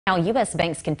How U.S.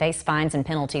 banks can face fines and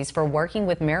penalties for working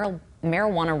with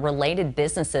marijuana-related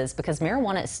businesses because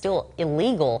marijuana is still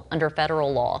illegal under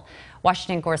federal law.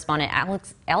 Washington correspondent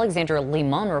Alexandra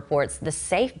Limon reports the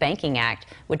Safe Banking Act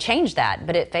would change that,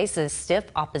 but it faces stiff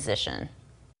opposition.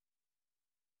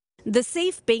 The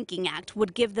Safe Banking Act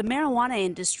would give the marijuana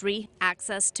industry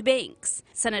access to banks.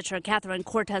 Senator Catherine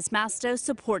Cortez Masto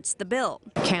supports the bill.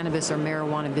 Cannabis or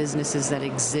marijuana businesses that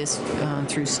exist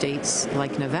through states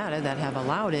like Nevada that have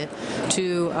allowed it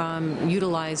to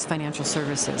utilize financial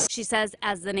services. She says,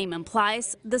 as the name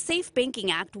implies, the Safe Banking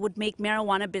Act would make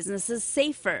marijuana businesses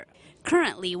safer.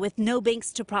 Currently, with no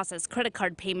banks to process credit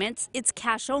card payments, it's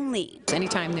cash only.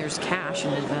 Anytime there's cash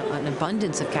and an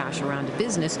abundance of cash around a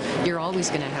business, you're always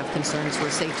going to have concerns for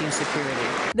safety and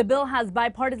security. The bill has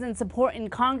bipartisan support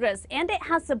in Congress, and it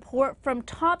has support from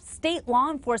top state law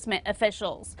enforcement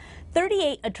officials.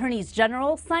 38 attorneys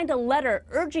general signed a letter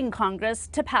urging Congress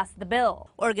to pass the bill.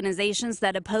 Organizations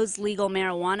that oppose legal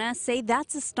marijuana say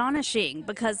that's astonishing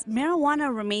because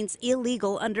marijuana remains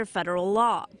illegal under federal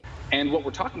law. And what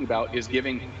we're talking about is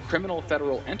giving criminal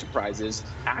federal enterprises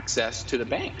access to the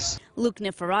banks. Luke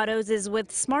Niferatos is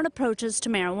with Smart Approaches to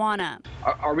Marijuana.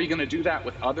 Are we going to do that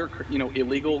with other,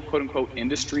 illegal, quote-unquote,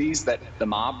 industries that the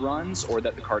mob runs or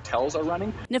that the cartels are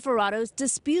running? Niferatos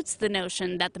disputes the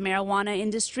notion that the marijuana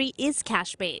industry is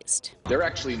cash-based. They're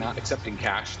actually not accepting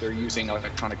cash. They're using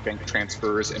electronic bank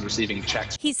transfers and receiving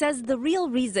checks. He says the real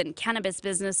reason cannabis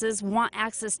businesses want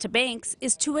access to banks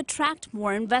is to attract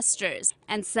more investors,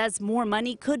 and says more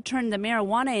money could turn the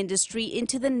marijuana industry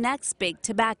into the next big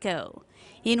tobacco.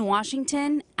 In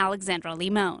Washington, Alexandra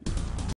Limon.